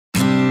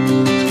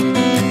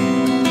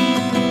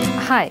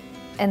Hi,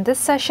 in this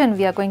session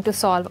we are going to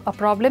solve a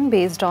problem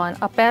based on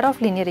a pair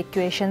of linear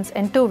equations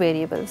in two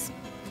variables.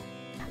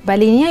 By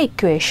linear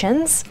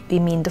equations, we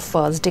mean the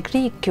first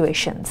degree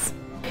equations.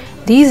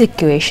 These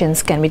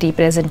equations can be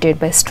represented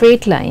by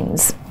straight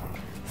lines.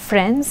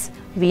 Friends,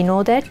 we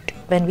know that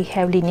when we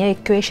have linear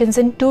equations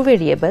in two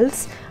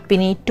variables, we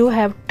need to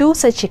have two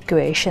such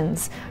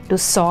equations to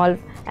solve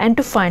and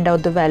to find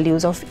out the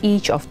values of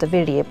each of the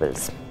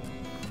variables.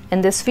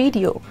 In this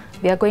video,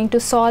 we are going to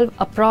solve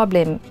a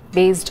problem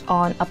based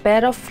on a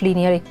pair of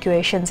linear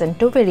equations in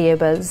two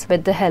variables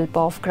with the help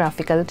of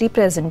graphical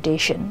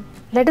representation.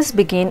 Let us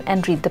begin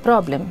and read the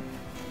problem.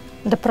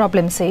 The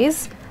problem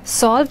says,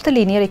 solve the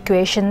linear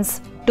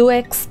equations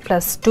 2x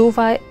plus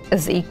 2y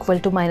is equal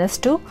to minus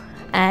 2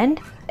 and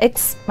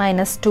x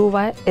minus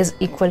 2y is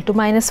equal to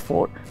minus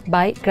 4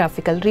 by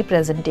graphical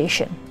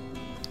representation.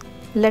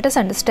 Let us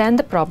understand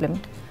the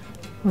problem.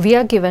 We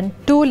are given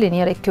two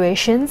linear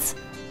equations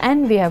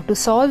and we have to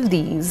solve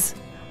these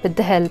with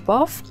the help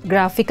of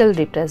graphical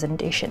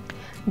representation.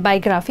 By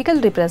graphical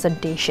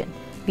representation,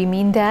 we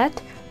mean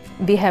that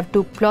we have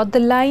to plot the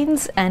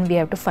lines and we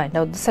have to find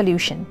out the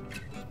solution.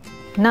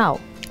 Now,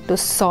 to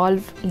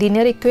solve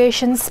linear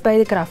equations by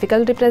the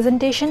graphical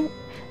representation,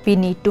 we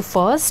need to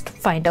first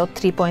find out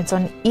 3 points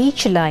on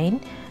each line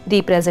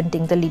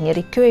representing the linear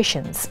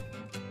equations.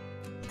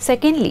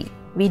 Secondly,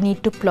 we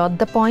need to plot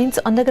the points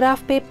on the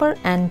graph paper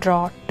and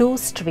draw two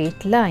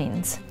straight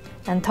lines.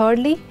 And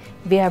thirdly,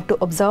 we have to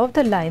observe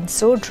the lines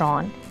so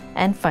drawn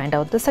and find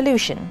out the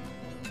solution.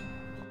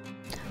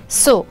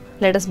 So,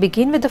 let us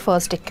begin with the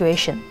first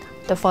equation.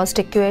 The first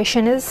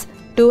equation is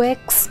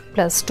 2x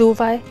plus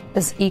 2y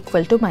is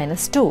equal to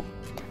minus 2.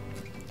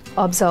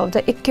 Observe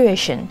the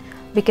equation.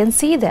 We can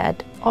see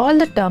that all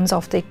the terms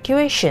of the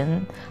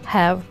equation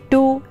have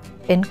 2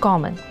 in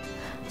common.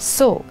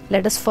 So,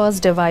 let us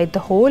first divide the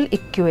whole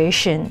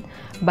equation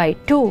by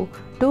 2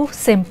 to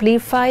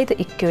simplify the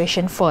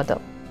equation further.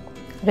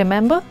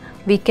 Remember,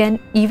 we can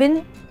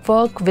even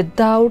work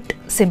without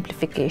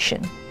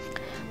simplification,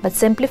 but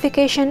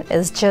simplification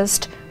is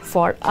just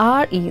for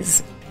our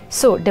ease.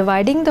 So,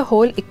 dividing the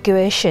whole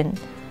equation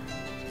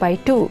by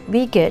 2,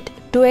 we get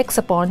 2x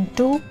upon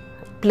 2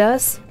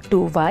 plus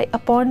 2y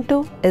upon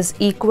 2 is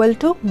equal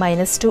to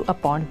minus 2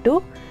 upon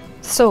 2.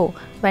 So,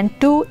 when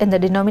 2 in the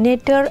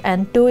denominator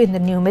and 2 in the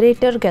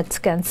numerator gets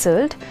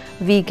cancelled,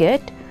 we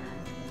get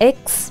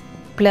x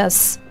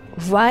plus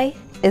y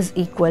is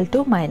equal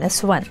to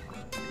minus 1.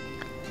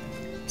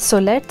 So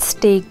let's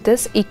take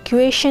this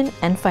equation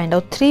and find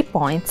out 3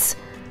 points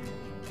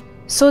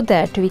so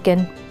that we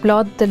can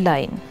plot the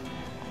line.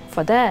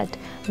 For that,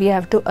 we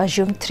have to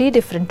assume 3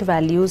 different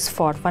values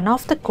for one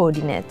of the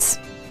coordinates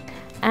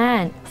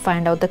and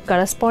find out the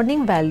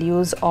corresponding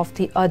values of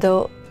the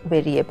other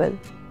variable.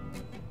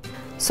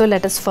 So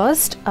let us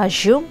first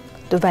assume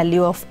the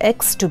value of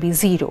x to be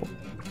 0.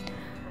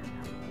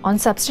 On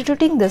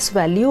substituting this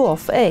value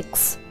of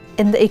x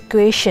in the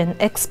equation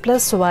x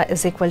plus y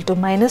is equal to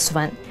minus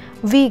 1,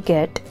 we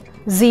get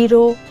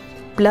 0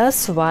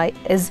 plus y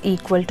is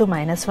equal to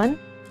minus 1.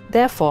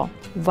 Therefore,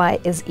 y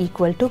is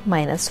equal to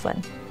minus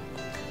 1.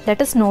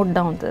 Let us note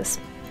down this.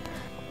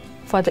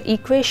 For the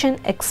equation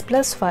x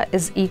plus y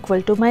is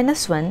equal to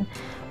minus 1,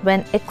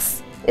 when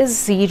x is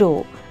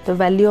 0, the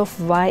value of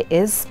y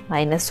is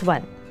minus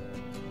 1.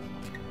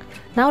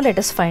 Now let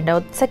us find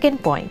out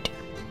second point.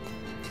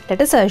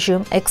 Let us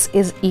assume x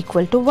is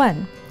equal to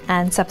 1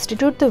 and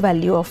substitute the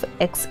value of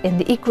x in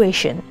the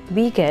equation.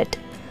 We get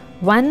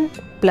 1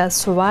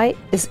 plus y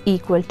is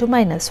equal to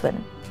minus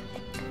 1.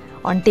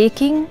 On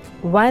taking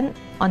 1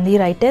 on the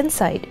right hand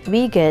side,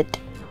 we get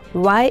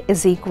y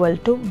is equal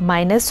to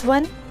minus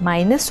 1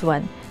 minus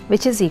 1,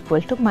 which is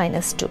equal to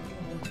minus 2.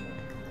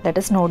 Let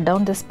us note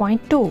down this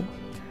point too.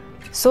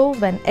 So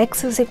when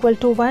x is equal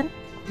to 1,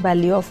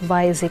 value of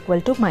y is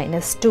equal to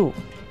minus 2.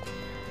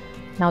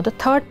 Now the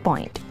third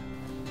point.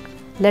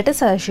 Let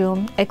us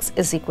assume x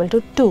is equal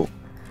to 2.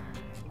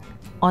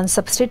 On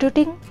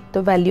substituting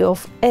the value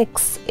of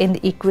x in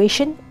the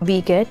equation,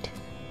 we get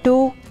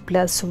 2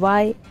 plus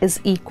y is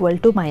equal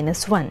to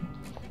minus 1.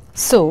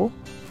 So,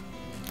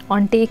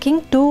 on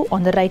taking 2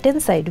 on the right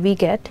hand side, we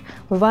get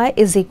y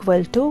is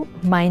equal to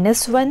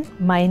minus 1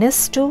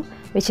 minus 2,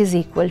 which is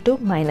equal to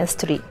minus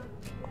 3.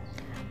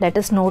 Let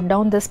us note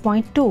down this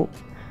point too.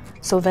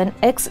 So, when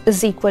x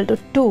is equal to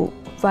 2,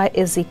 y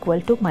is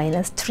equal to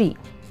minus 3.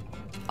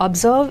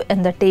 Observe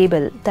in the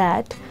table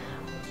that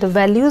the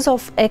values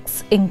of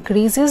x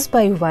increases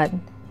by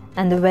 1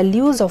 and the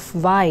values of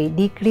y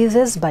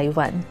decreases by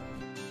 1.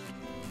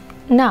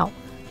 Now,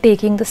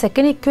 taking the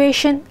second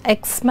equation,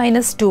 x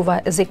minus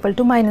 2y is equal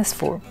to minus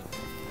 4.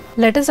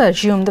 Let us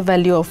assume the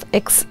value of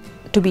x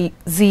to be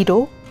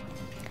 0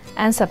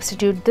 and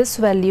substitute this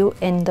value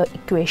in the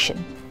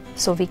equation.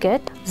 So we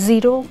get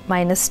 0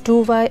 minus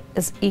 2y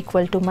is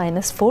equal to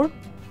minus 4.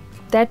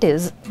 That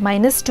is,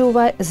 minus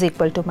 2y is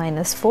equal to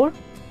minus 4.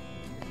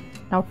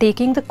 Now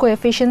taking the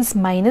coefficients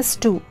minus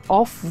 2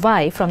 of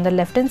y from the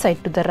left hand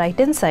side to the right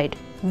hand side,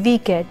 we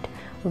get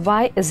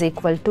y is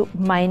equal to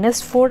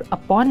minus 4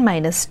 upon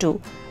minus 2,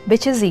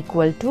 which is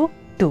equal to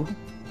 2.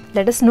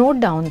 Let us note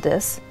down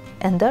this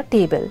in the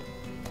table.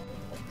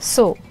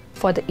 So,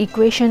 for the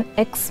equation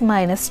x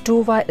minus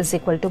 2y is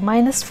equal to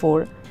minus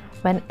 4,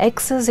 when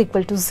x is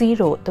equal to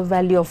 0, the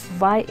value of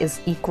y is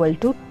equal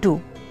to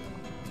 2.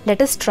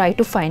 Let us try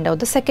to find out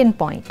the second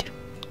point.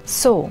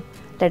 So,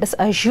 let us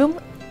assume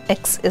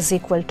x is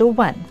equal to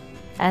 1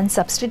 and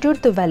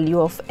substitute the value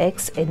of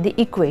x in the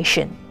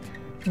equation.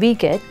 We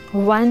get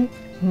 1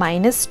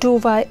 minus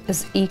 2y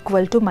is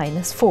equal to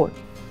minus 4.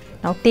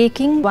 Now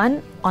taking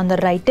 1 on the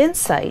right hand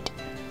side,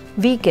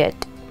 we get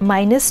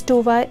minus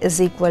 2y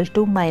is equal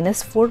to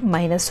minus 4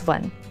 minus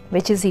 1,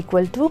 which is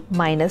equal to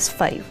minus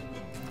 5.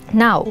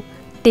 Now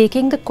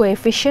taking the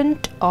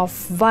coefficient of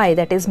y,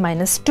 that is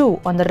minus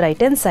 2, on the right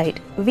hand side,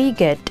 we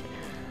get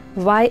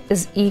y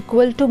is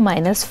equal to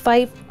minus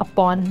 5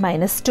 upon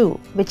minus 2,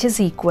 which is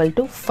equal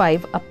to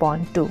 5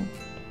 upon 2.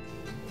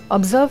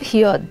 Observe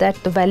here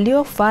that the value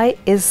of y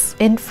is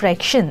in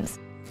fractions.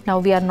 Now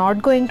we are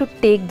not going to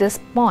take this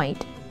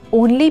point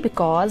only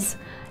because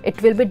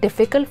it will be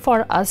difficult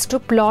for us to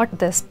plot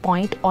this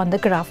point on the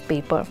graph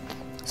paper.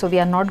 So we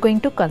are not going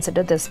to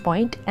consider this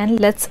point, and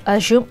let's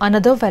assume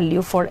another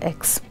value for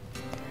x.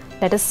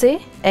 Let us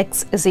say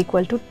x is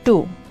equal to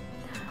 2.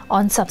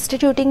 On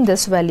substituting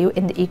this value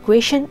in the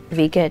equation,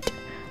 we get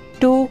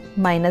 2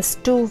 minus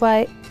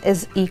 2y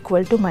is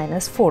equal to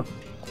minus 4.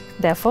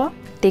 Therefore,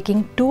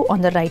 taking 2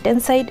 on the right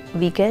hand side,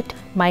 we get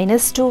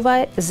minus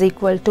 2y is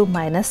equal to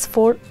minus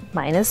 4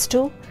 minus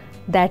 2,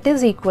 that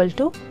is equal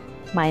to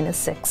minus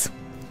 6.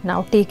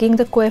 Now taking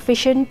the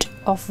coefficient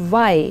of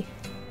y,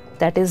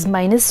 that is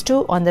minus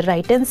 2, on the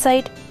right hand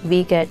side,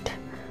 we get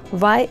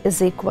y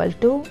is equal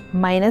to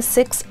minus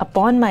 6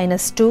 upon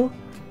minus 2,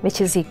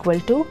 which is equal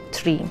to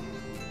 3.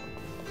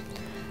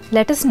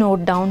 Let us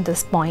note down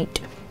this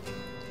point.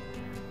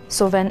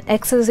 So when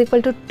x is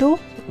equal to 2,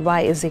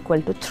 y is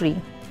equal to 3.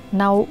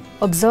 Now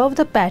observe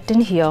the pattern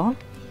here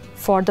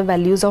for the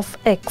values of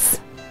x.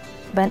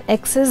 When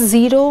x is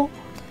 0,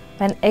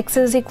 when x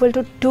is equal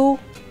to 2,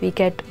 we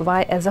get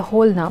y as a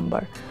whole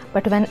number.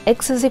 But when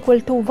x is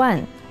equal to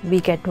 1, we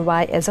get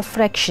y as a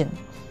fraction.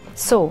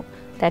 So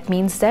that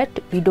means that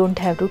we don't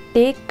have to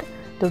take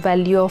the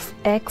value of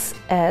x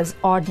as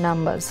odd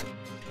numbers.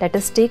 Let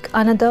us take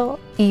another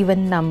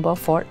even number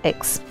for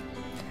x.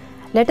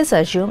 Let us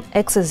assume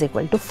x is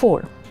equal to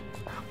 4.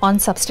 On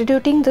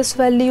substituting this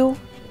value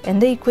in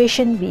the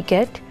equation, we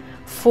get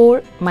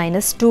 4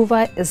 minus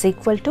 2y is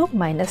equal to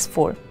minus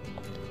 4.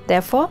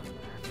 Therefore,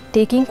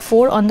 taking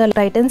 4 on the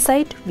right hand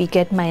side, we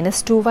get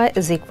minus 2y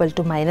is equal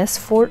to minus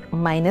 4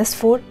 minus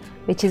 4,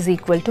 which is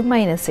equal to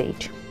minus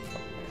 8.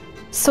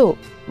 So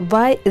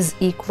y is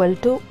equal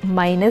to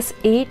minus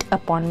 8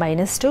 upon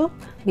minus 2.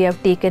 We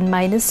have taken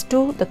minus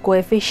 2, the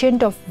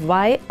coefficient of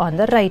y on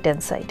the right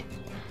hand side,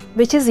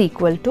 which is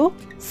equal to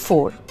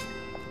 4.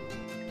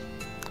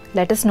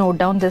 Let us note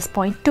down this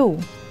point too.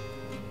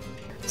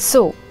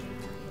 So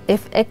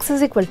if x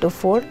is equal to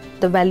 4,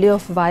 the value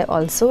of y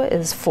also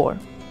is 4.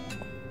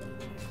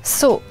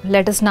 So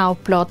let us now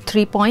plot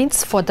 3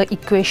 points for the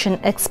equation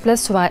x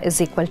plus y is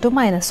equal to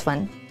minus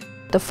 1.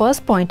 The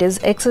first point is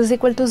x is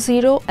equal to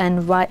 0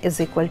 and y is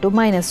equal to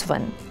minus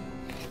 1.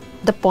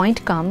 The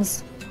point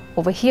comes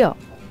over here.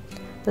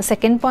 The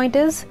second point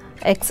is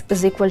x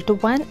is equal to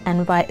 1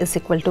 and y is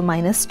equal to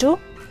minus 2.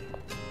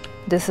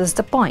 This is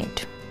the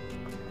point.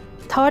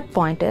 Third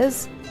point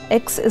is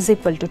x is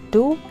equal to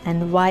 2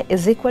 and y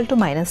is equal to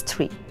minus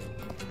 3.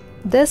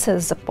 This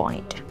is the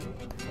point.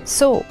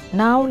 So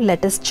now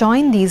let us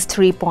join these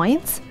 3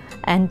 points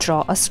and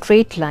draw a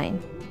straight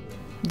line.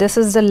 This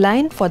is the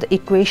line for the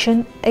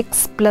equation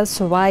x plus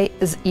y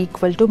is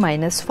equal to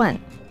minus 1.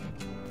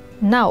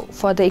 Now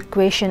for the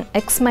equation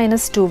x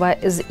minus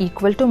 2y is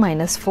equal to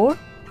minus 4.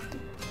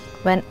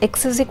 When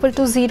x is equal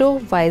to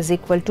 0, y is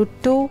equal to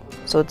 2.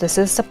 So this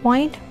is the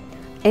point.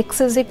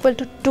 X is equal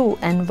to 2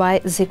 and y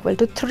is equal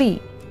to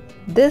 3.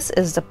 This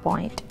is the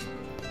point.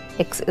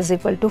 X is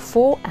equal to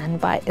 4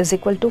 and y is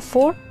equal to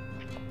 4.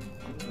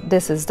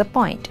 This is the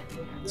point.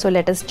 So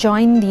let us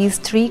join these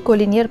 3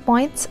 collinear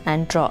points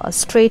and draw a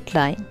straight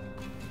line.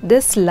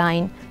 This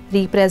line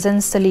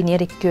represents the linear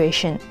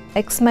equation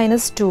x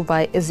minus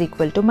 2y is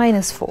equal to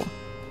minus 4.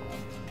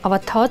 Our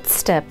third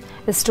step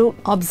is to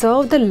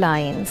observe the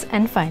lines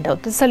and find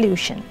out the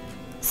solution.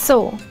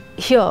 So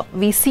here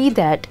we see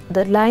that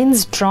the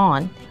lines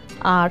drawn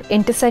are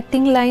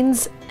intersecting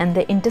lines and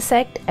they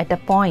intersect at a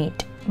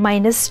point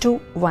minus 2,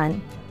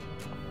 1.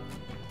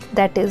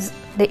 That is,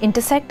 they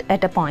intersect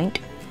at a point,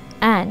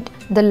 and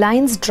the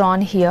lines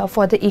drawn here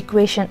for the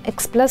equation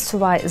x plus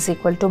y is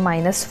equal to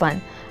minus 1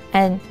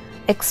 and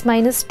x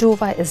minus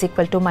 2y is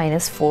equal to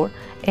minus 4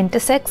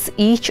 intersects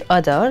each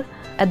other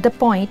at the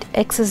point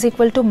x is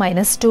equal to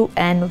minus 2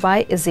 and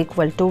y is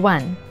equal to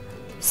 1.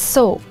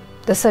 So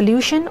the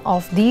solution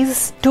of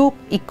these 2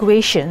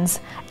 equations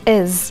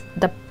is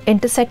the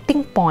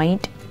intersecting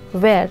point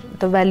where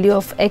the value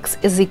of x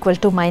is equal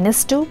to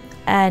minus 2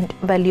 and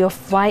value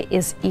of y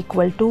is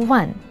equal to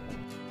 1.